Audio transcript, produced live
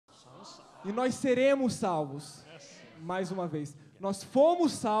E nós seremos salvos. Mais uma vez. Nós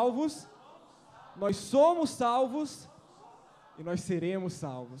fomos salvos, nós somos salvos e nós seremos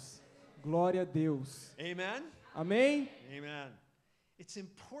salvos. Glória a Deus. Amen? Amém? Amen. It's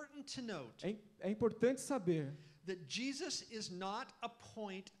important to note É importante saber that Jesus is not a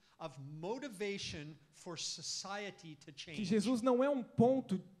point of motivation for society to que change. Jesus não é um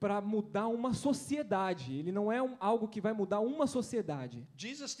ponto para mudar uma sociedade. Ele não é algo que vai mudar uma sociedade.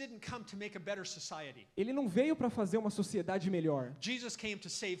 Jesus didn't come to make a better society. Ele não veio para fazer uma sociedade melhor. Jesus came to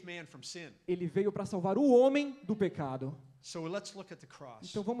save man from sin. Ele veio para salvar o homem do pecado. So let's look at the cross.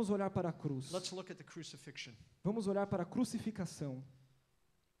 Então vamos olhar para a cruz. Let's look at the crucifixion. Vamos olhar para a crucificação.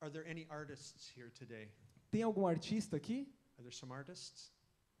 Are there any artists here today? Tem algum artista aqui? Are there some artists?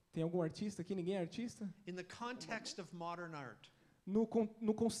 Tem algum artista aqui? Ninguém é artista? In the context of modern art, No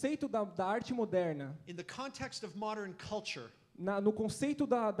conceito da arte moderna, in the context of modern culture, no conceito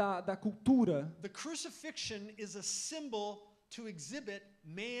da cultura, the crucifixion is a symbol to exhibit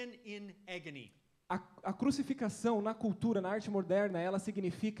man in agony. a crucificação na cultura, na arte moderna, ela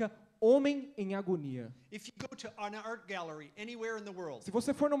significa homem em agonia. If you go to an art gallery anywhere in the world, Se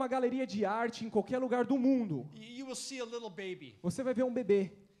você for numa galeria de arte em qualquer lugar do mundo, you will see a little baby, você vai ver um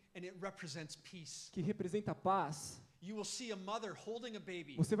bebê and it represents peace. que representa paz. You will see a mother holding a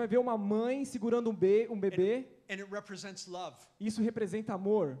baby, Você vai ver uma mãe segurando um bebê, and it represents love. isso representa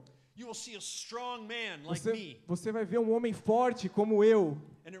amor. You will see a strong man like me, Você vai ver um homem forte como eu,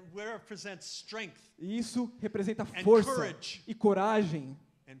 and it represents strength e isso representa And força courage. e coragem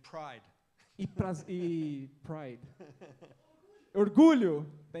and pride. e pride. Orgulho.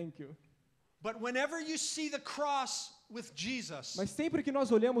 Thank you. But whenever you see the cross with Jesus, Mas sempre que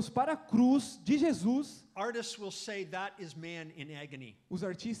nós olhamos para a cruz de Jesus, artists will say that is man in agony. os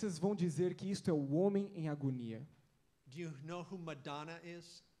artistas vão dizer que isto é o homem em agonia. Do you know who Madonna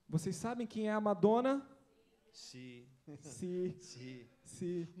is? Vocês sabem quem é a Madonna? See.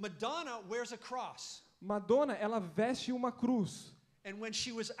 Se Madonna wears a cross. Madonna, ela veste uma cruz. And when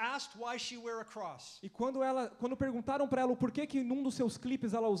she was asked why she wear a cross, E quando perguntaram para ela o porquê que num dos seus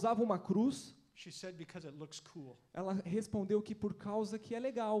clipes ela usava uma cruz, she said because it looks cool. ela respondeu que por causa que é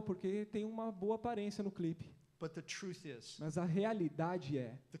legal, porque tem uma boa aparência no clipe. But the truth is, Mas a realidade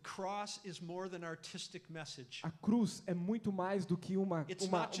é, the cross is more than artistic message. a cruz é muito mais do que uma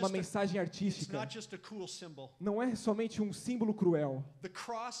mensagem It's artística. not just a cool symbol. Não é somente um símbolo cruel. The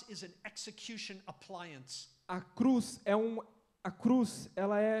cross is an execution appliance. A cruz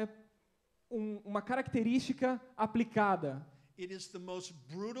ela é uma característica aplicada. It is the most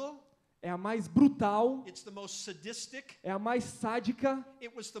brutal, É a mais brutal, it's the most sadistic, é a mais sádica,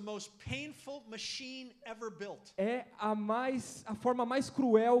 it was the most painful machine ever built. é a forma mais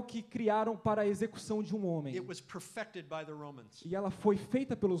cruel que criaram para a execução de um homem. It was perfected by the Romans. E ela foi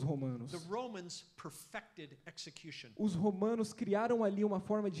feita pelos romanos. The Romans perfected execution. Os romanos criaram ali uma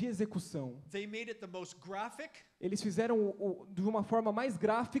forma de execução. They made it the most graphic, Eles fizeram de uma forma mais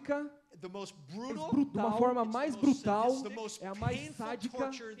gráfica, the most brutal, de uma forma mais brutal, the most é a mais painful sádica,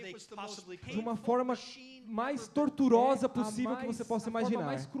 torture they possibly de uma could. forma mais torturosa possível que você possa imaginar. A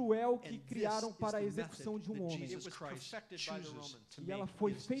forma mais cruel que And criaram this para a is the execução de um method homem. that Jesus Christ chooses to E ela make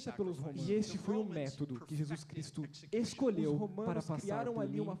foi his feita pelos sacrifice. romanos. E este The foi o Romans método que Jesus perfected Cristo execution. escolheu para passar por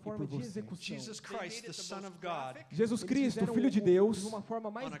mim uma forma e por de você. execução. Jesus Christ, the Son of God, Jesus Eles Cristo, fizeram Filho de Deus, de uma forma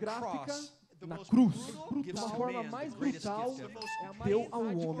mais on a gráfica, cross, the na most cruz, brutal, de gives uma to forma man mais the greatest brutal, gift ever. deu ao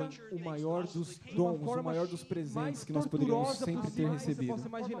homem o maior dos dons, o maior dos presentes que nós poderíamos sempre ter recebido.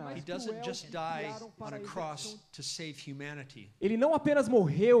 He doesn't just die on a cross to save humanity. Ele não apenas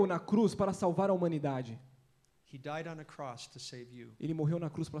morreu na cruz para salvar a humanidade. He died on a cross to save you. Ele morreu na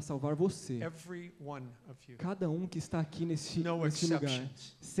cruz para salvar você. Every one of you. Cada um que está aqui nesse No lugar,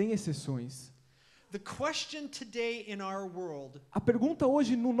 exceptions. sem exceções. The question today in our world A pergunta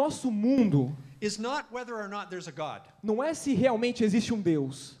hoje no nosso mundo is not whether or not there's a God. não é se realmente existe um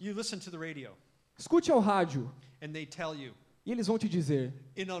Deus. You listen to the radio Escute ao rádio and they tell you, e eles vão te dizer,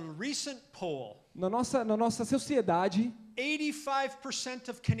 in a recent poll, na nossa sociedade, 85%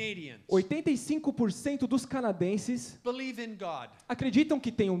 of Canadians 85% dos canadenses believe in God. acreditam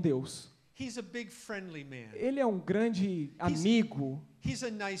que tem um Deus. He's a big friendly man. Ele é um grande amigo. He's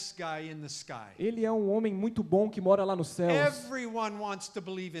a nice guy in the sky. Ele é um homem muito bom que mora lá nos céus. Everyone wants to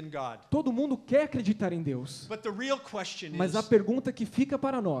believe in God. Todo mundo quer acreditar em Deus. But the real question Mas a is, pergunta que fica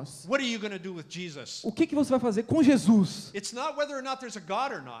para nós, what are you going to do with Jesus? o que você vai fazer com Jesus? It's not whether or not there's a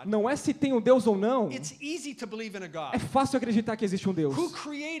God or not. Não é se tem um Deus ou não. It's easy to believe in a É God. fácil acreditar que existe um Deus. Who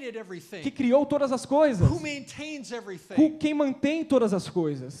created Que everything? criou todas as coisas. Who maintains everything? Quem mantém todas as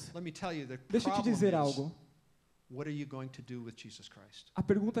coisas. Let me tell you, the Deixa eu te dizer problem is algo. what are you going to do with Jesus Christ? A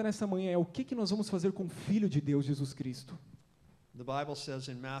pergunta nessa manhã é o que nós vamos fazer com o Filho de Deus, Jesus Cristo? The Bible says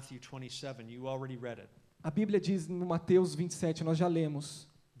in Matthew 27, you already read it. A Bíblia diz no Mateus 27, nós já lemos.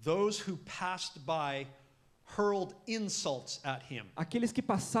 Those who passed by hurled insults at him. Aqueles que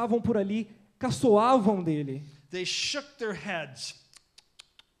passavam por ali caçoavam dele. They shook their heads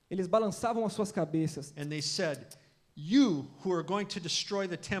Eles balançavam as suas cabeças. and they said, you who are going to destroy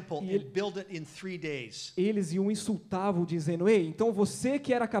the temple and build it in 3 days. Eles o insultavam, dizendo: Ei, então você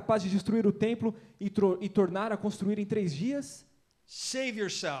que era capaz de destruir o templo e tornar a construir em 3 dias, Save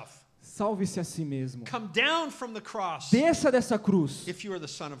yourself. salve-se a si mesmo. Come down from the cross Desça dessa cruz, if you are the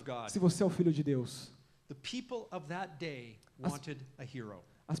Son of God. se você é o Filho de Deus. The people of that day wanted a hero.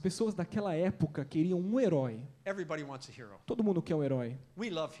 As pessoas daquela época queriam um herói. Everybody wants a hero. Todo mundo quer um herói. We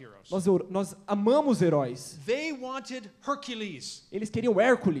love heroes. Nós amamos heróis. They wanted Hercules. Eles queriam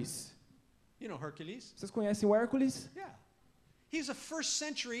Hércules. You know Hercules? Vocês conhecem o Hércules? Yeah. He's a first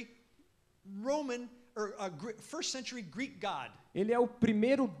century Roman or first century Greek god. Ele é o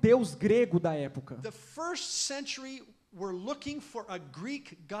primeiro deus grego da época. The first century were looking for a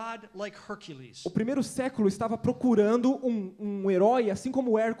Greek god like Hercules. O primeiro século estava procurando um herói assim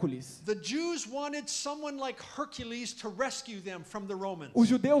como Hércules. The Jews wanted someone like Hercules to rescue them from the Romans. Os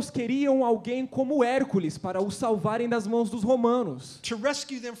judeus queriam alguém como Hércules para os salvarem das mãos dos romanos, To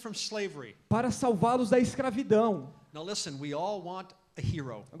rescue them from slavery. para salvá-los da escravidão. Now listen, we all want a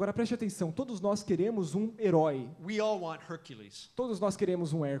hero. Agora preste atenção, todos nós queremos um herói. We all want Hercules. Todos nós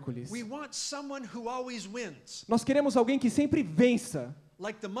queremos um Hércules. We want someone who always wins, Nós queremos alguém que sempre vença,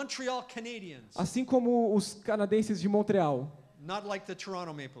 like the Montreal Canadiens, assim como os canadenses de Montreal, not like the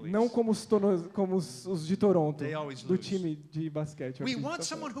Toronto Maple Leafs. não como os de Toronto, They always do lose. time de basquete. We want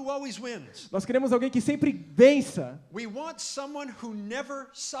someone who always wins. Nós queremos alguém que sempre vença. We want someone who never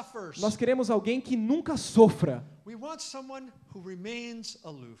suffers. Nós queremos alguém que nunca sofra. We want someone who remains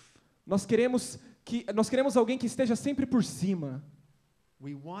aloof. Nós queremos alguém que esteja sempre por cima.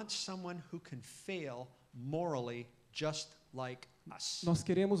 We want someone who can fail morally just like us. Nós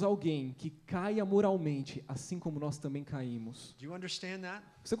queremos alguém que caia moralmente, assim como nós também caímos. Do you understand that?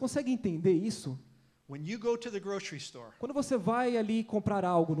 Você consegue entender isso? When you go to the grocery store Quando você vai ali comprar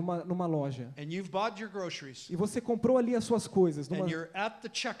algo numa loja, and you've bought your groceries e você comprou ali as suas coisas, and you're at the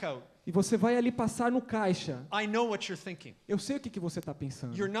checkout, e você vai ali passar no caixa, I know what you're thinking. eu sei o que você está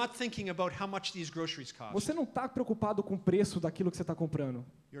pensando. You're not thinking about how much these groceries cost. Você não está preocupado com o preço daquilo que você está comprando.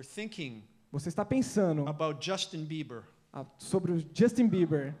 You're thinking Você está pensando about Justin Bieber sobre o Justin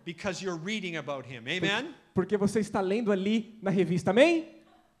Bieber, because you're reading about him. Amen? porque você está lendo ali na revista, amém?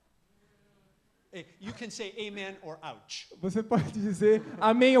 You can say amen or ouch. Você pode dizer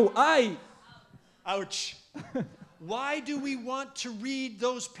amém ou ai. Ouch. Why do we want to read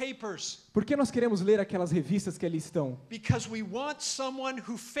those papers? Por que nós queremos ler aquelas revistas que ali estão? Because we want someone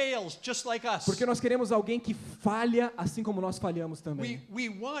who fails just like us. Porque nós queremos alguém que falha assim como nós falhamos também. We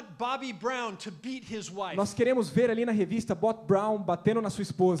want Bobby Brown to beat his wife Nós queremos ver ali na revista Bob Brown batendo na sua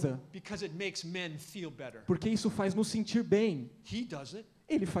esposa, because it makes men feel better. porque isso faz nos sentir bem. He does it.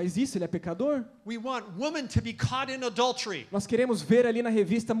 Ele faz isso, ele é pecador. We want women to be caught in adultery Nós queremos ver ali na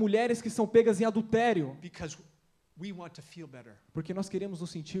revista mulheres que são pegas em adultério, because we want to feel better. porque nós queremos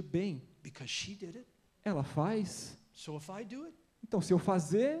nos sentir bem. Because she did it. Ela faz. So if I do it, Então, se eu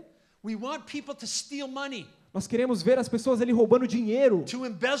fazer, we want people to steal money, nós queremos ver as pessoas ali roubando dinheiro, to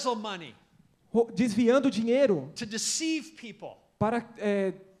embezzle money, desviando dinheiro, to deceive people,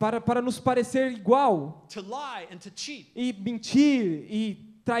 para nos parecer igual, to lie and to cheat, e mentir, e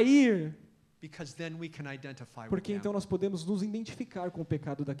trair, because then we can identify with porque them. então nós podemos nos identificar com o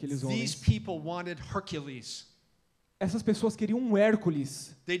pecado daqueles These homens. people wanted Hercules. Essas pessoas queriam um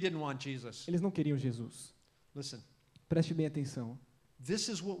Hércules, They didn't want Jesus. eles não queriam Jesus. Listen, Preste bem atenção. this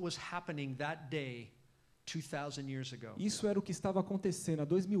is what was happening that day 2,000 years ago. Isso era o que estava acontecendo há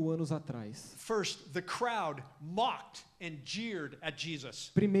 2000 anos atrás. First, the crowd mocked and jeered at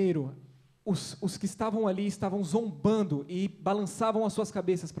Jesus. Primeiro, os que estavam ali estavam zombando e balançavam as suas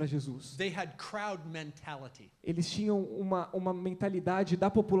cabeças para Jesus. They had crowd mentality. Eles tinham uma mentalidade da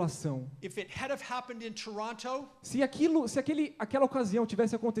população. If it had have happened in Toronto, Se aquela ocasião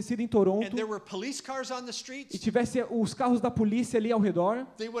tivesse acontecido em Toronto and there were police cars on the e streets, tivesse os carros da polícia ali ao redor,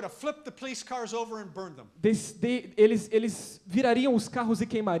 they would have flipped the police cars over and burned them. eles virariam os carros e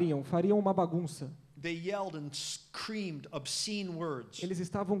queimariam, fariam uma bagunça. They yelled and screamed obscene words. Eles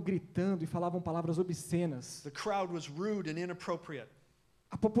estavam gritando e falavam palavras obscenas. The crowd was rude and inappropriate.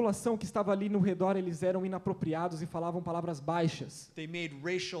 A população que estava ali no redor, eles eram inapropriados e falavam palavras baixas. They made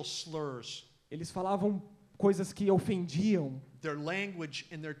racial slurs. Eles falavam coisas que ofendiam. Their language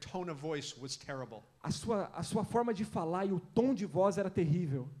and their tone of voice was terrible. A sua forma de falar e o tom de voz era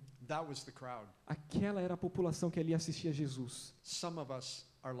terrível. That was the crowd. Aquela era a população que ali assistia a Jesus. Some of us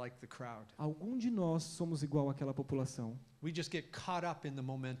are like the crowd. Algum de nós somos igual àquela população. We just get caught up in the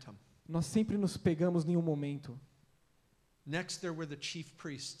momentum. Nós sempre nos pegamos em um momento. Next, there were the chief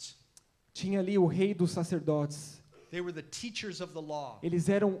priests. Tinha ali o rei dos sacerdotes. They were the teachers of the law. Eles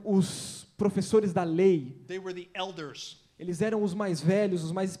eram os professores da lei. They were the elders. Eles eram os mais velhos,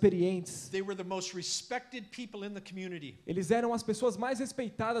 os mais experientes. They were the most respected people in the community. Eles eram as pessoas mais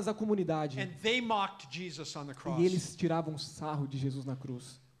respeitadas da comunidade. And they mocked Jesus on the cross. E eles tiravam sarro de Jesus na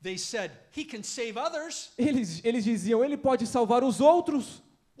cruz. They said, "He can save others. Eles diziam, ele pode salvar os outros.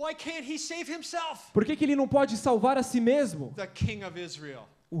 Why can't he save himself?" Por que ele não pode salvar a si mesmo? The King of Israel.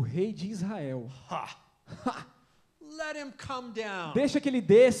 O rei de Israel. Ha. Let him come down. Deixa que ele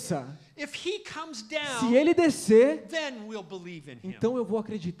desça. If he comes down, Se ele descer, then we'll believe in him. então eu vou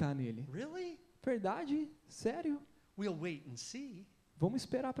acreditar nele. Really? Verdade? Sério? We'll wait and see. Vamos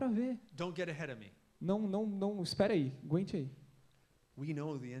esperar para ver. Don't get ahead of me. Não, espera aí, aguente aí. We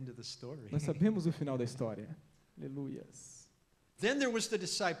know the end of the story. Nós sabemos o final da história. Aleluias. Then there was the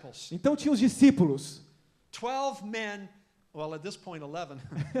disciples. Então tinha os discípulos. 12 men, well at this point 11,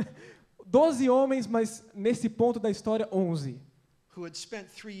 12 homens, mas nesse ponto da história 11. who had spent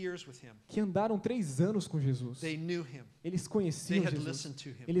 3 years with him. Que andaram 3 anos com Jesus. They knew him. Eles They conheciam had Jesus. listened to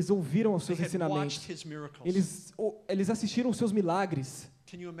him. Eles ouviram os They seus had ensinamentos. watched his miracles. Eles assistiram os seus milagres.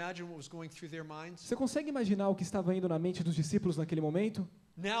 Can you imagine what was going through their minds? Você consegue imaginar o que estava indo na mente dos discípulos naquele momento?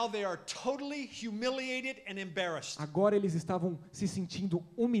 Now they are totally humiliated and embarrassed. Agora eles estavam se sentindo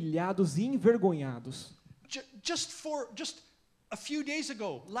humilhados e envergonhados. Just a few days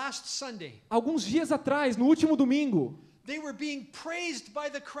ago, last Sunday, Alguns dias atrás, no último domingo, they were being praised by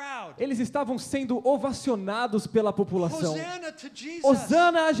the crowd. eles estavam sendo ovacionados pela população. Hosanna to Jesus.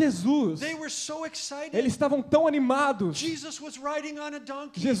 Hosana a Jesus! They were so excited. Eles estavam tão animados. Jesus was riding on a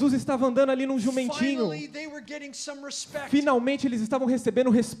donkey. Jesus estava andando ali num jumentinho. Finally, they were getting some respect. Finalmente eles estavam recebendo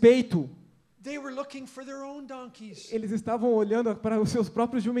respeito. They were looking for their own donkeys. Eles estavam olhando para os seus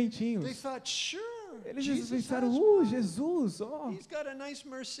próprios They jumentinhos. thought, sure, Eles Jesus pensaram, has one. Jesus, ó, He's got a nice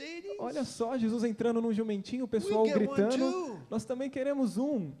Mercedes. olha só, Jesus entrando num jumentinho, o pessoal We'll get one gritando, too. nós também queremos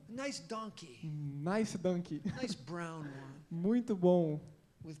um. Nice donkey. Nice donkey. Nice brown one Muito bom.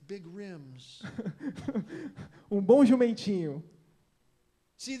 with big rims. Um bom jumentinho.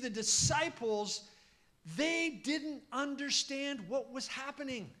 See, the disciples, they didn't understand what was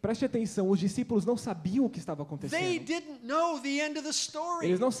happening. Preste atenção, os discípulos não sabiam o que estava They acontecendo. didn't know the end of the story.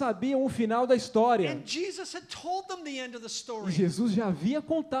 Eles não sabiam o final da história. And Jesus had told them the end of the E story. Jesus já havia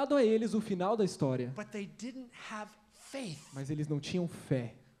contado a eles o final da história. But they didn't have faith. Mas eles não tinham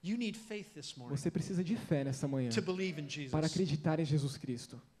fé. You need faith this morning Você precisa de fé nessa manhã to believe in Jesus. para acreditar em Jesus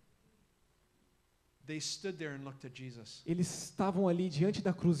Cristo. They stood there and looked at Jesus. Eles estavam ali diante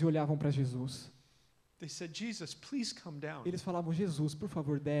da cruz e olhavam para Jesus. They said, Jesus, please come down. Eles falavam, Jesus, por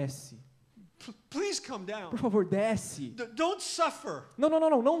favor, desce. Please come down. Por favor, desce. Don't suffer.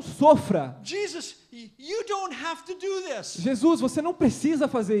 Não sofra. Jesus, you don't have to do this. Jesus, você não precisa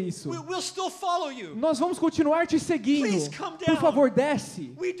fazer isso. We'll still follow you. Nós vamos continuar te seguindo. Please come down. Por favor,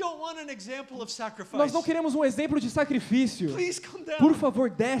 desce. We don't want an example of sacrifice. Nós não queremos um exemplo de sacrifício. Please come down. Por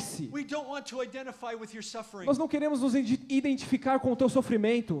favor, desce. We don't want to identify with your suffering. Nós não queremos nos identificar com o teu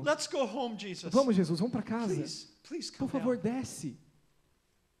sofrimento. Let's go home, Jesus. Vamos, Jesus, vamos para casa. Please Por come favor, down. desce.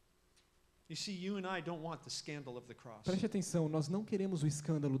 You see, you and I don't want the scandal of the cross. Preste atenção, nós não queremos o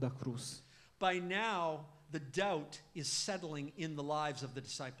escândalo da cruz. By now, the doubt is settling in the lives of the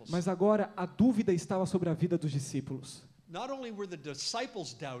disciples. Mas agora a dúvida estava sobre a vida dos discípulos. Not only were the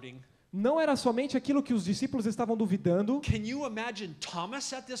disciples doubting, Não era somente aquilo que os discípulos estavam duvidando. can you imagine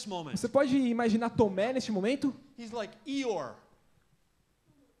Thomas at this moment? Você pode imaginar Tomé neste momento? He's like, Eeyore.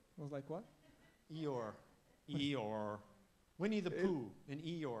 Was like what? Eeyore. Eeyore. Winnie the Pooh and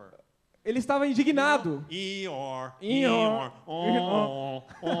Eeyore. Ele estava indignado. Eeyore. Eeyore. Oh,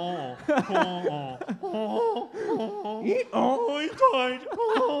 oh, oh, oh, oh, he died.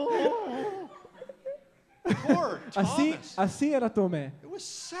 Oh. Poor Thomas. Assim era Tomé. It was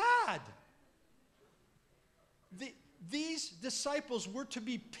sad. These disciples were to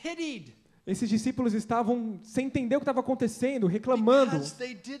be pitied. Esses discípulos estavam sem entender o que estava acontecendo, reclamando, Because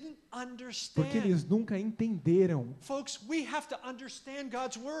they didn't porque understand. eles nunca entenderam. Folks, we have to understand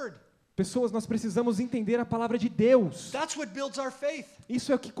God's word. Pessoas, nós precisamos entender a palavra de Deus. That's what builds our faith.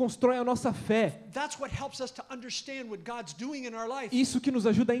 Isso é o que constrói a nossa fé. That's what helps us to understand what God's doing in our life. Isso que nos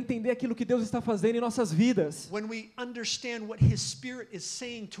ajuda a entender aquilo que Deus está fazendo em nossas vidas. When we understand what His Spirit is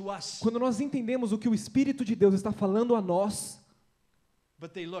saying to us. Quando nós entendemos o que o Espírito de Deus está falando a nós.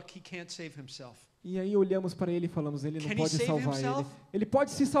 But they look, He can't save Himself. E aí olhamos para Ele e falamos, Ele não Can pode he save salvar himself? Ele. Ele pode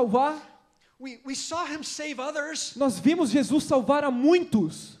se salvar? We saw Him save others. Nós vimos Jesus salvar a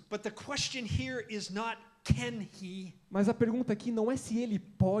muitos. But the question here is not can He, Mas a pergunta aqui não é se Ele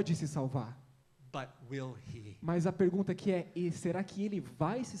pode se salvar. but will He? Mas a pergunta aqui é, e será que Ele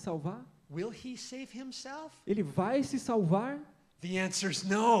vai se salvar? Will He save Himself? Ele vai se salvar? The answer is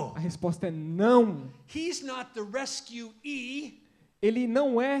no. A resposta é não. He's not the rescuee. Ele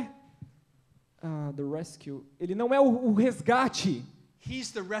não é the rescue. Ele não é o resgate.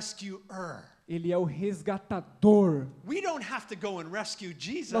 He's the rescuer. Ele é o resgatador. We don't have to go and rescue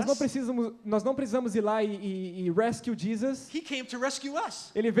Jesus. Nós não precisamos ir lá e rescue Jesus. He came to rescue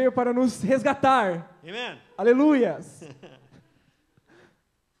us. Ele veio para nos resgatar. Amen. Aleluias.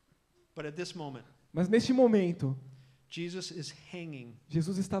 But at this moment, Mas neste momento, Jesus is hanging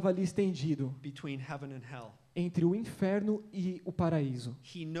Jesus estava ali estendido between heaven and hell. entre o inferno e o paraíso.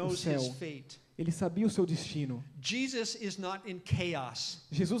 He knows céu. his fate. Ele sabia o seu destino. Jesus is not in chaos.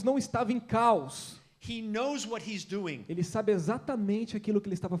 Jesus não estava em caos. He knows what he's doing. Ele sabe exatamente aquilo que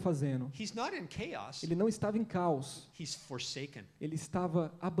ele estava fazendo. He's not in chaos. Ele não estava em caos. He's forsaken. Ele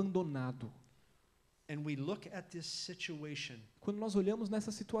estava abandonado. And we look at this situation Quando nós olhamos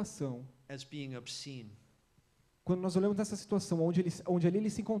nessa situação, as being obscene. onde ali ele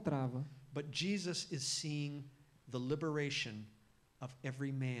se encontrava, But Jesus is seeing the liberation of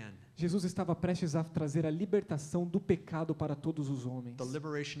every man. Jesus estava prestes a trazer a libertação do pecado para todos os homens. The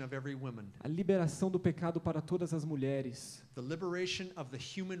liberation of every woman. A liberação do pecado para todas as mulheres. The liberation of the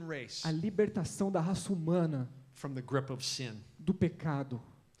human race A libertação da raça humana from the grip of sin. do pecado.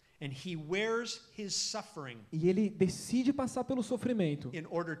 And he wears his suffering E ele decide passar pelo sofrimento in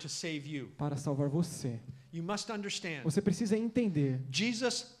order to save you. para salvar você. You must understand. Você precisa entender.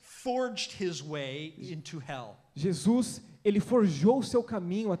 Jesus forged his way into hell. Jesus, ele forjou o seu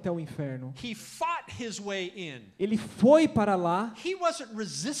caminho até o inferno. He fought his way in. Ele foi para lá. He wasn't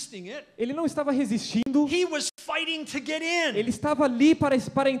resisting it. Ele não estava resistindo. He was fighting to get in. Ele estava ali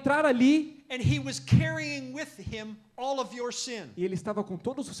para entrar ali. And he was carrying with him all of your sin. E ele estava com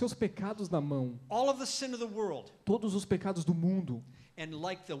todos os seus pecados na mão. All of the sin of the world. Todos os pecados do mundo. And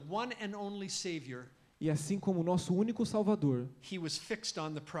like the one and only Savior, E assim como o nosso único Salvador, he was fixed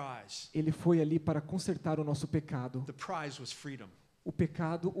on the prize. ele foi ali para consertar o nosso pecado. The prize was freedom. O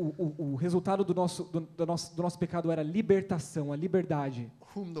pecado, o resultado do nosso pecado era libertação, a liberdade.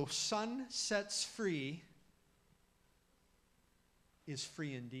 Whom the Son sets free is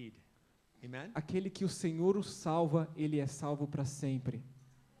free indeed. Amen? Aquele que o Senhor o salva, ele é salvo para sempre.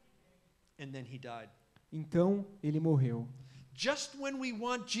 And then he died. Então, ele morreu. Just when we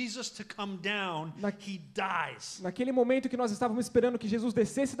want Jesus to come down, he dies. Naquele momento que nós estávamos esperando que Jesus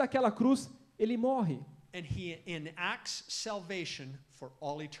descesse daquela cruz, ele morre. And he enacts salvation for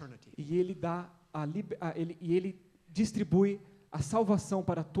all eternity. E ele ele distribui a salvação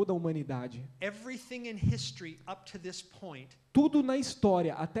para toda a humanidade. Everything in history up to this point Tudo na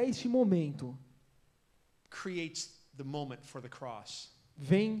história até este momento creates the moment for the cross.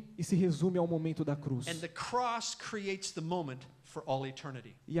 vem e se resume ao momento da cruz. And the cross creates the moment for all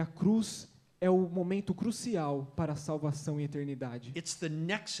eternity. E a cruz é o momento crucial para a salvação e eternidade. It's the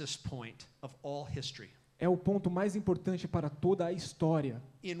nexus point of all history. É o ponto mais importante para toda a história.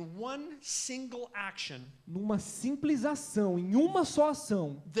 In one single action Numa simples ação, em uma só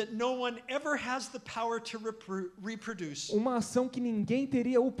ação, that no one ever has the power to reproduce, uma ação que ninguém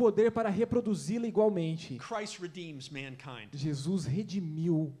teria o poder para reproduzi-la igualmente. Christ redeems mankind. Jesus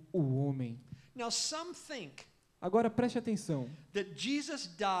redimiu o homem. Now some think Agora preste atenção. that Jesus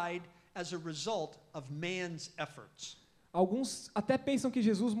died as a result of man's efforts. Alguns até pensam que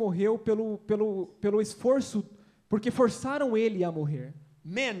Jesus morreu pelo esforço, porque forçaram ele a morrer.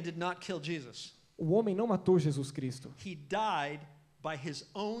 Man did not kill Jesus. O homem não matou Jesus Cristo. He died by his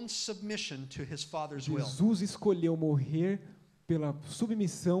own submission to his Father's will. Jesus escolheu morrer pela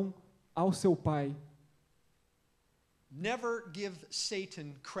submissão ao seu Pai. Never give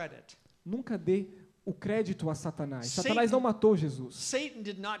Satan credit. Nunca dê o crédito a Satanás. Satanás não matou Jesus. Satan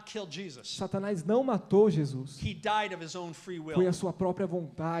did not kill Jesus. Satanás não matou Jesus. He died of his own free Foi will. a sua própria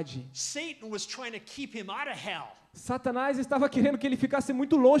vontade. Satan was trying to keep him out of hell. Satanás estava querendo que ele ficasse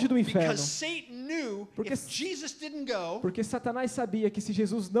muito longe do inferno. Because Satan knew Porque- if Jesus didn't go, Porque Satanás sabia que se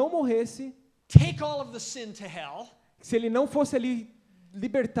Jesus não morresse, take all of the sin to hell, se ele não fosse ali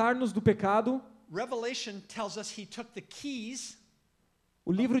libertar-nos do pecado. Revelation tells us he took the keys.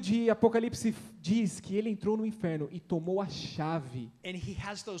 O livro de Apocalipse diz que ele entrou no inferno e tomou a chave. And he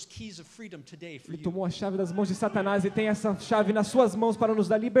has those keys of freedom today for Ele you. tomou a chave das mãos de Satanás e tem essa chave nas suas mãos para nos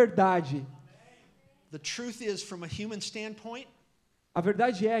dar liberdade. The truth is, from a human standpoint, A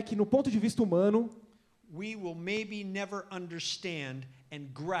verdade é que, no ponto de vista humano, we will maybe never understand and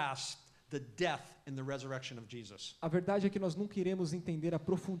grasp the death and the resurrection of Jesus. a verdade é que nós nunca iremos entender a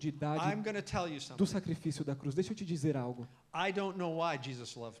profundidade I'm going to tell you do something. sacrifício da cruz. Deixa eu te dizer algo. I don't know why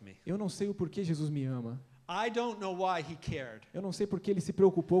Jesus loved me. Eu não sei o porquê Jesus me ama. I don't know why he cared. Eu não sei porque ele se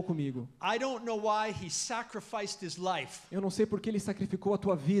preocupou comigo. I don't know why he sacrificed his life. Eu não sei porque ele sacrificou a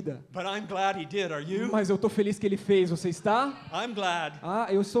tua vida. But I'm glad he did, are you? Mas eu estou feliz que ele fez. Você está? I'm glad Ah,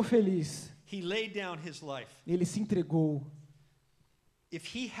 eu estou feliz. he laid down his life. Ele se entregou.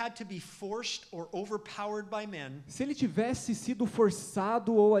 If he had to be forced or overpowered by men, Se ele tivesse sido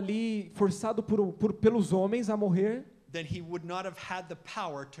forçado ou ali forçado pelos homens a morrer, then he would not have had the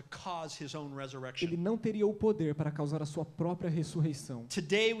power to cause his own ele resurrection. não teria o poder para causar a sua própria ressurreição.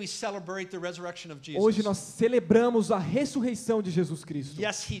 Today we celebrate the resurrection of Hoje Jesus. nós celebramos a ressurreição de Jesus Cristo.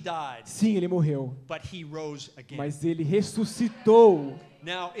 Yes, he died, Sim, ele morreu, but he rose again. mas ele ressuscitou.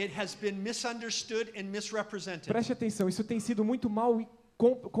 Now, it has been misunderstood and misrepresented. Preste atenção, isso tem sido muito mal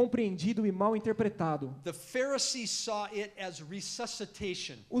compreendido e mal interpretado. The Pharisees saw it as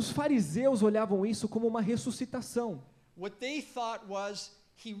resuscitation. Os fariseus olhavam isso como uma ressuscitação. What they thought was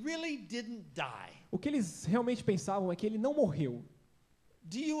he really didn't die. O que eles realmente pensavam é que ele não morreu.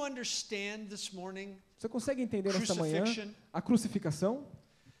 Do you understand this morning? Você consegue entender nesta manhã Crucifixion. a crucificação?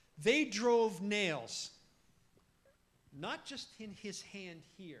 They drove nails, not just in his hand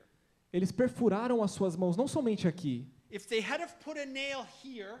here. Eles perfuraram as suas mãos, não somente aqui. If they had have put a nail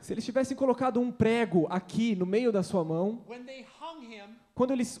here, Se eles tivessem colocado um prego aqui no meio da sua mão, when they hung him,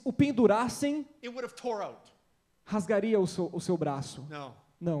 quando eles o pendurassem, it would have tore out. rasgaria o seu braço. No.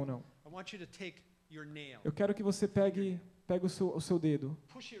 Não, não. I want you to take your nail. Eu quero que você pegue o seu dedo,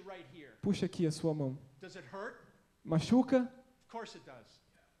 Push it right here. puxe aqui a sua mão. Does it hurt? Machuca? Of course it does.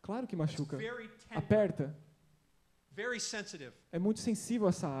 Claro que It's machuca. very tender, Aperta. very sensitive. É muito sensível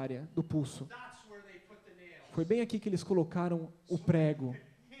essa área do pulso. That's where they put the nail. Foi bem aqui que eles colocaram o prego.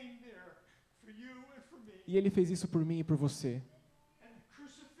 Hang there for you and for me. E ele fez isso por mim e por você. And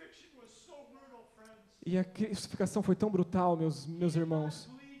crucifixion was so brutal, friends. E a crucificação foi tão brutal, meus irmãos.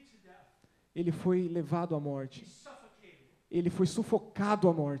 Bleed to death. Ele foi levado à morte. He suffocated. Ele foi sufocado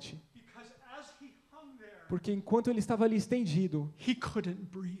à morte. Because as he hung there, Porque enquanto ele estava ali estendido, he couldn't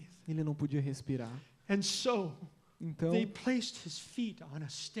breathe. ele não podia respirar. And so Então, they placed his feet on a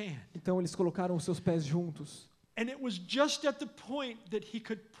stand. eles colocaram os seus pés juntos. And it was just at the point that he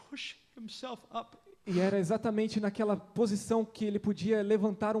could push himself up E era exatamente naquela posição que ele podia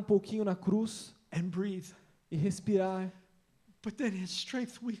levantar um pouquinho na cruz and breathe. e respirar, But then his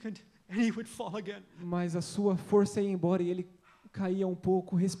strength weakened and he would fall again. mas a sua força ia embora e ele caía um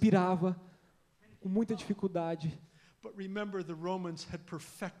pouco, respirava com muita dificuldade. But remember, the Romans had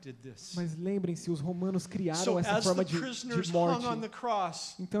perfected this. Mas lembrem-se, os romanos criaram So essa as forma the prisoners de hung morte. on the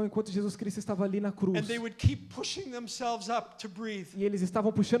cross, Então, enquanto Jesus Cristo estava ali na cruz, and they would keep pushing themselves up to breathe. e eles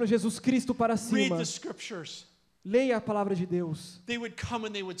estavam puxando Jesus Cristo para Read cima, the scriptures. leia a palavra de Deus. They would come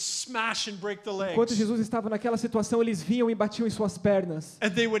and they would smash and break the Enquanto legs. Jesus estava naquela situação, eles vinham e batiam em suas pernas. And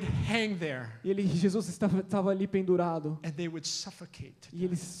they would hang there. E Jesus estava ali pendurado. And they would suffocate. E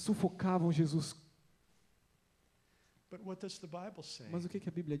eles sufocavam Jesus. But what does the Bible say? Mas o que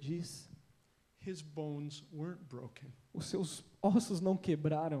a Bíblia diz? His bones weren't broken. Os seus ossos não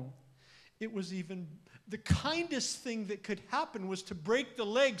quebraram. It was even the kindest thing that could happen was to break the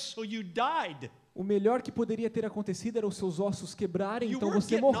legs so you died. O melhor que poderia ter acontecido era os seus ossos quebrarem, You então weren't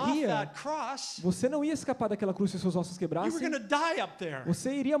você getting off morria. that cross. Você não ia escapar daquela cruz se os seus ossos You quebrassem. were going to die up there.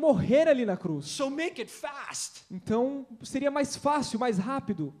 Você iria morrer ali na cruz. So make it fast. Então seria mais fácil, mais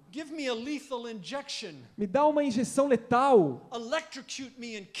rápido. Give me a lethal injection. Me dá uma injeção letal. Electrocute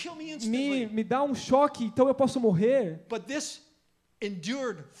me and kill me instantly. Me dá um choque, então eu posso morrer. But this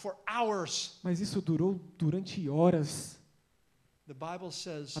endured for hours. Mas isso durou durante horas. The Bible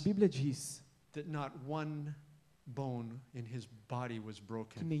says A Bíblia diz that not one bone in his body was que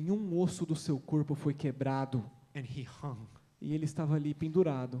broken. nenhum osso do seu corpo foi quebrado. And he hung. E ele estava ali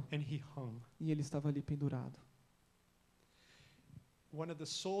pendurado. And he hung. E ele estava ali pendurado. One of the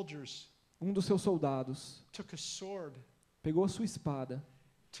soldiers Um dos seus soldados took a sword pegou a sua espada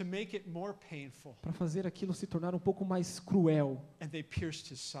to make it more painful. para fazer aquilo se tornar um pouco mais cruel And they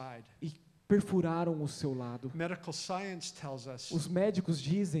pierced his side. e perfuraram o seu lado. Medical science tells us Os médicos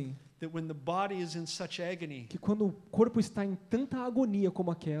dizem that when the body is in such agony, que quando o corpo está em tanta agonia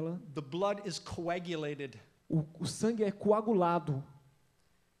como aquela, the blood is coagulated o sangue é coagulado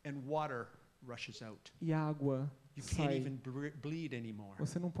and water rushes out. e a água You can't sai. even bleed anymore.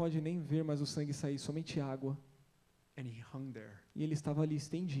 Você não pode nem ver mais o sangue sair, somente água. And he hung there E ele estava ali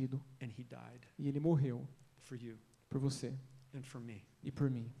estendido. and he died E ele morreu for you por você and for me. e por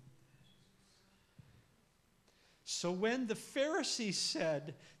mim. So when the Pharisees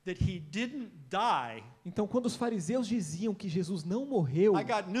said that he didn't die, Então, quando os fariseus diziam que Jesus não morreu, I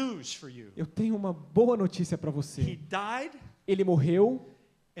got news for you. eu tenho uma boa notícia para He você. died, Ele morreu,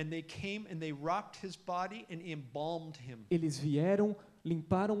 and they came and they wrapped his body and embalmed him, eles vieram,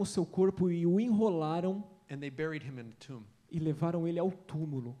 limparam o seu corpo e o enrolaram and they buried him in a tomb. e levaram ele ao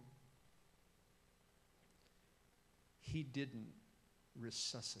túmulo. He didn't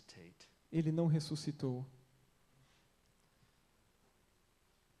resuscitate. Ele não ressuscitou.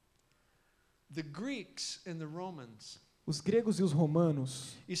 The Greeks and the Romans, Os gregos e os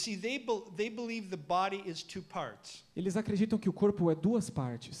romanos, you see, they believe the body is two parts, eles acreditam que o corpo é duas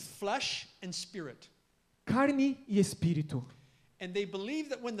partes, flesh and spirit. carne e espírito. And they believe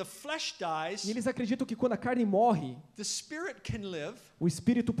that when the flesh dies, E eles acreditam que quando a carne morre, the spirit can live o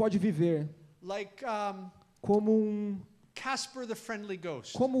espírito pode viver like como Casper the Friendly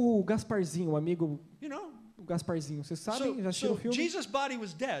Ghost. como o Gasparzinho, o amigo, You know? o Gasparzinho. Vocês sabem? Já assistiram o filme? Jesus' body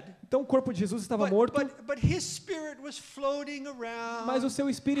was dead, Então o corpo de Jesus estava morto, but his spirit was floating around. mas o seu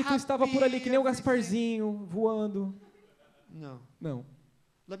espírito estava por ali, que nem o Gasparzinho, voando. No. Não.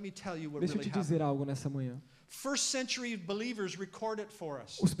 Let me tell you what Deixa eu really te happened. dizer algo nessa manhã. First century believers record it for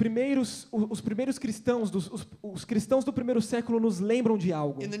us. Os primeiros cristãos, os cristãos do primeiro século nos lembram de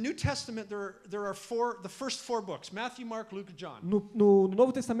algo. In the New Testament, there are the first four books: Matthew, Mark, Luke, and John. No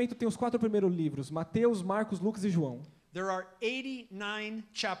Novo Testamento tem os 4 primeiros livros: Mateus, Marcos, Lucas e João. There are 89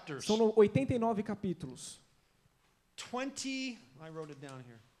 chapters. São 89 capítulos.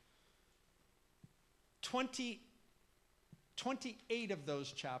 28 of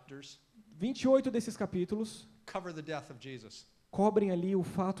those chapters 28 desses capítulos cover the death of Jesus. cobrem ali o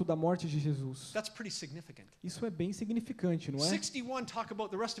fato da morte de Jesus. That's pretty significant. Isso é bem significante, não é? 61 talk about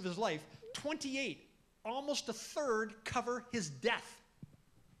the rest of his life. 28, almost a third, cover his death.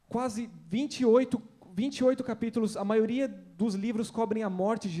 Quase 28 capítulos, a maioria dos livros cobrem a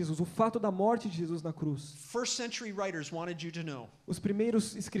morte de Jesus, o fato da morte de Jesus na cruz. First century writers wanted you to know Os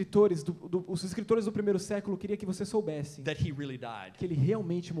primeiros escritores, os escritores do primeiro século queriam que você soubesse that he really died que ele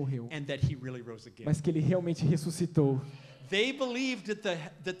realmente morreu, and that he really rose again. mas que ele realmente ressuscitou. They believed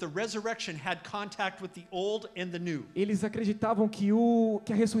that the resurrection had contact with the old and the new. Eles acreditavam que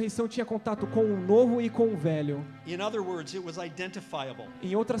a ressurreição tinha contato com o novo e com o velho. In other words, it was identifiable.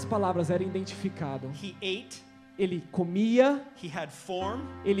 Em outras palavras, era identificado. He ate, Ele comia, he had form,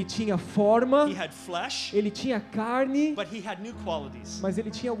 ele tinha forma, he had flesh, ele tinha carne, but he had new qualities. mas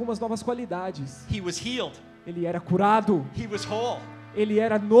ele tinha algumas novas qualidades. He was healed, Ele era curado, he was whole, ele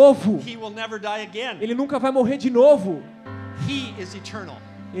era novo, he will never die again. ele nunca vai morrer de novo. He is eternal.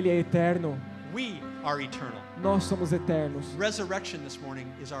 Ele é eterno. We are eternal. Nós somos eternos. Resurrection this morning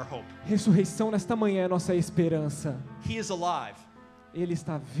is our hope. Ressurreição nesta manhã é nossa esperança. He is alive, Ele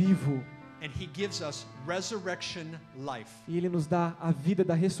está vivo and he gives us resurrection life. e Ele nos dá a vida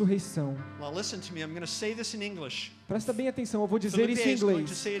da ressurreição. Well, listen to me. I'm going to say this in English. Presta bem atenção, eu vou dizer isso em Felipe is going to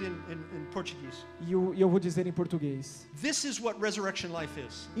inglês say it in Portuguese. e eu vou dizer em português. This is what resurrection life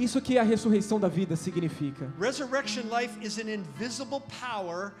is. Isso que a ressurreição da vida significa. Resurrection life is an invisible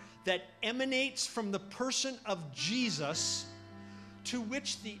power that emanates from the person of Jesus, to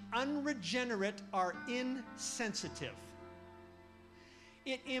which the unregenerate are insensitive.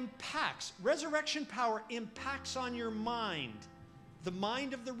 Resurrection power impacts on your mind, the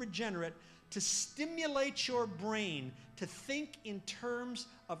mind of the regenerate, to stimulate your brain to think in terms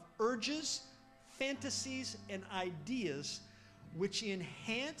of urges, fantasies, and ideas which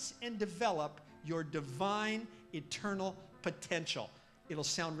enhance and develop your divine eternal potential. It'll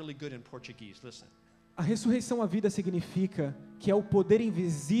sound really good in Portuguese. Listen. A ressurreição à vida significa que é o poder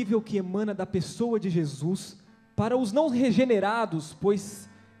invisível que emana da pessoa de Jesus para os não regenerados, pois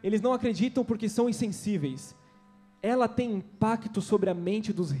eles não acreditam porque são insensíveis. Ela tem impacto sobre a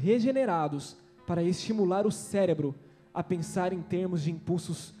mente dos regenerados para estimular o cérebro a pensar em termos de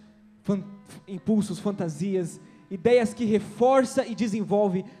impulsos, fantasias, ideias que reforça e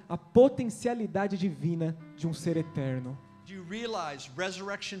desenvolve a potencialidade divina de um ser eterno. Do you realize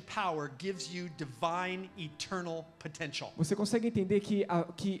resurrection power gives you divine eternal potential? Você consegue entender que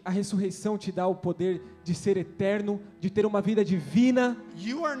a ressurreição te dá o poder de ser eterno, de ter uma vida divina?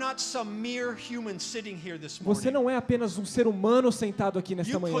 You are not some mere human sitting here this Você morning. não é apenas um ser humano sentado aqui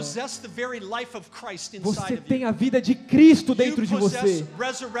nesta You manhã. possess the very life of Christ inside Você of tem you. a vida de Cristo You dentro de você. possess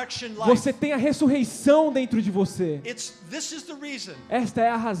resurrection life. Você tem a ressurreição dentro de você. This is the reason. Esta é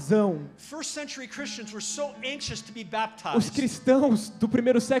a razão. First century Christians were so anxious to be Os baptized. cristãos do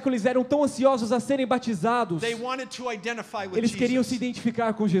primeiro século, eles eram tão ansiosos a serem batizados. They wanted to identify with Eles queriam se Jesus.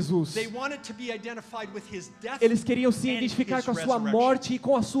 identificar com Jesus. They wanted to be identified with his death Eles queriam se and identificar his com a sua resurrection. morte e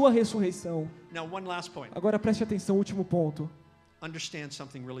com a sua ressurreição. Now, one last point. Agora preste atenção, último ponto. Understand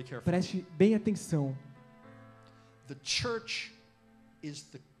something really carefully. Preste bem atenção. The church is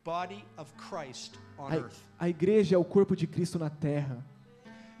the body of Christ on earth. A igreja é o corpo de Cristo na terra.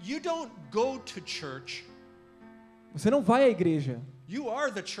 You don't go to church. Você não vai à igreja. You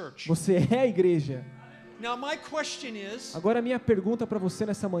are the church. Você é a igreja. Now, my question is, Agora a minha pergunta para você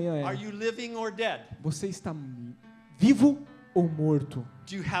nessa manhã are é: you living or dead? você está vivo ou morto?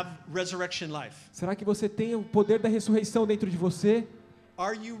 Do you have resurrection life? Será que você tem o poder da ressurreição dentro de você?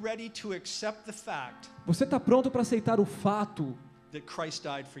 Are you ready to accept the fact Você está pronto para aceitar o fato that Christ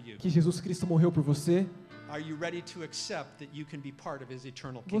died for you? que Jesus Cristo morreu por você? Are you ready to accept that you can be part of his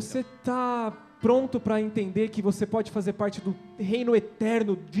eternal Você kingdom? está pronto para entender que você pode fazer parte do reino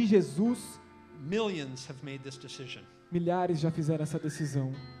eterno de Jesus? Millions have made this decision. Milhares já fizeram essa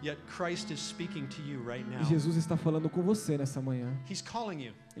decisão. Yet Christ is speaking to you right E now. Jesus está falando com você nessa manhã. He's calling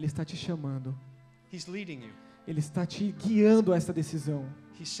you. Ele está te chamando. He's leading you. Ele está te guiando a essa decisão.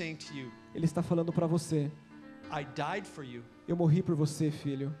 He's saying to you, Ele está falando para você: I died for you. eu morri por você,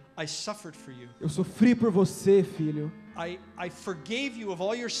 filho. I suffered for you. Eu sofri por você, filho. I forgave you of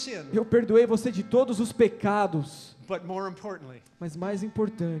all your sin. Eu perdoei você de todos os pecados. But more importantly, Mas mais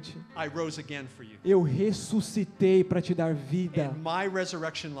importante, I rose again for you. eu ressuscitei para te dar vida. And my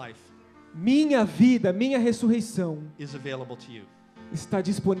resurrection life Minha vida, minha ressurreição is available to you. está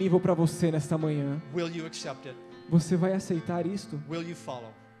disponível para você nesta manhã. Will you accept it? Você vai aceitar isto? Will you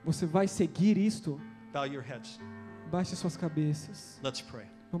follow? Você vai seguir isto? Bow your heads. Baixe suas cabeças. Let's pray.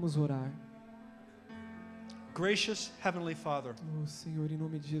 Vamos orar. Gracious Heavenly Father, Oh, Senhor, em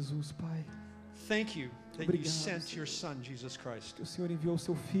nome de Jesus, Pai, thank you that you Obrigado, sent Senhor. your Son, Jesus Christ. que o Senhor enviou o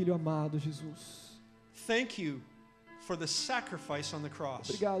seu Filho amado, Jesus. Thank you for the sacrifice on the cross.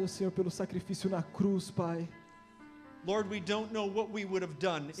 Obrigado, Senhor, pelo sacrifício na cruz, Pai. Lord, we don't know what we would have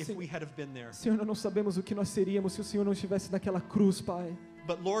done if Sim. we had have been there. Senhor, nós não sabemos o que nós seríamos se o Senhor não estivesse naquela cruz, Pai.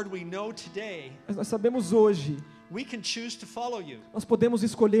 But Lord, we know today Mas nós sabemos hoje, we can choose to follow you. nós podemos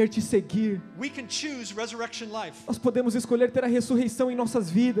escolher te seguir. We can choose resurrection life. Nós podemos escolher ter a ressurreição em nossas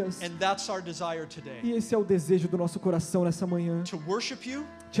vidas. And that's our desire today. E esse é o desejo do nosso coração nessa manhã. To worship you,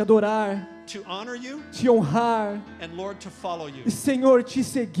 Te adorar, to honor you, te honrar and Lord, to follow you. e, Senhor, te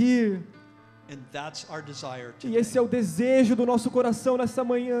seguir. And that's our desire E today. esse é o desejo do nosso coração nessa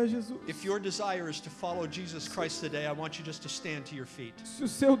manhã, Jesus. If your desire is to follow Jesus Christ today, I want you just to stand to your feet. Se o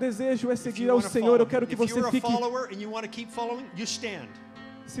seu desejo é If seguir you ao wanna Senhor, follow eu quero him. que If você you're a fique. follower and you want to keep following, you stand.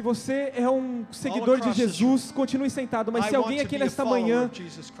 Se você é um seguidor de across this Jesus, continue sentado. Mas I se want alguém to aqui be a nesta follower manhã of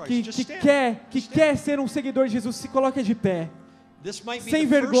Jesus Christ. que Just stand. quer ser um seguidor de Jesus, se coloque de pé. This might be Sem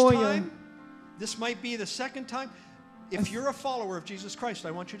the first vergonha. time. This might be the second time. If you're a follower of Jesus Christ,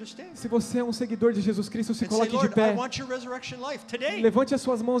 I want you to stand. Se você é um seguidor de Jesus Cristo, se And say, coloque de Lord, I pé. want your resurrection life today. Levante as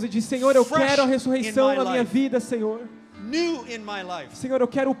suas mãos e diz: Senhor, eu Fresh quero a ressurreição in my na minha life. vida, Senhor. New in my life. Senhor, eu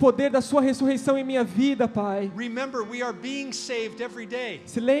quero o poder da sua ressurreição em minha vida, Pai. Remember, we are being saved every day.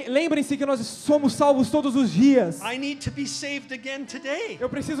 Lembrem-se que nós somos salvos todos os dias. I need to be saved again today. Eu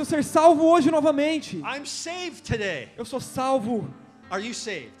preciso ser salvo hoje novamente. I'm saved today. Eu sou salvo. Are you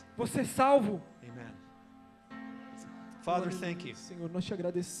saved? Você é salvo. Amen. Father, thank you. Senhor, nós te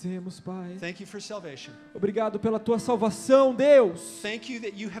agradecemos, Pai. Thank you for salvation. Obrigado pela tua salvação, Deus. Thank you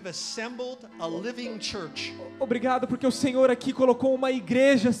that you have assembled a living church. Obrigado porque o Senhor aqui colocou uma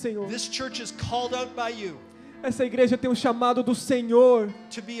igreja, Senhor. This church is called out by you Essa igreja tem um chamado do Senhor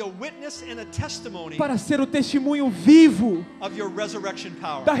to be a witness and a testimony para ser o testemunho vivo of your resurrection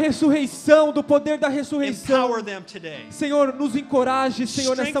power. da ressurreição, do poder da ressurreição. Empower them today. Senhor, nos encoraje,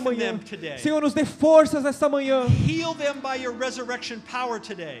 Senhor, nesta Strengthen manhã. them today. Senhor, nos dê forças nesta manhã. Heal them by your resurrection power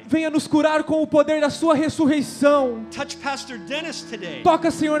today. Venha nos curar com o poder da sua ressurreição. Touch Pastor Dennis today.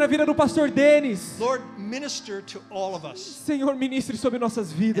 Toca, Senhor, na vida do pastor Denis. Lord, minister to all of us. Senhor, ministre sobre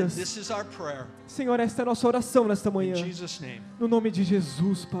nossas And vidas. this is our prayer. Senhor, esta é a nossa oração nesta In manhã. Jesus' name, No nome de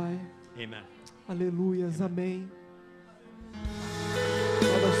Jesus, Pai. amen. Aleluias, amém.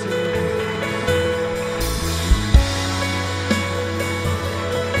 Glória ao Senhor.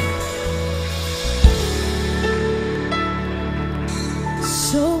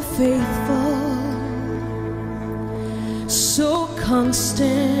 faithful, so constant,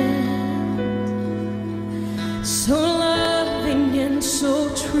 so loving and so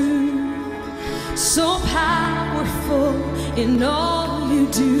true, so powerful in all you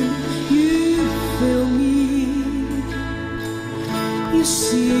do. You fill me, you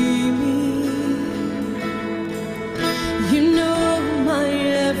see me.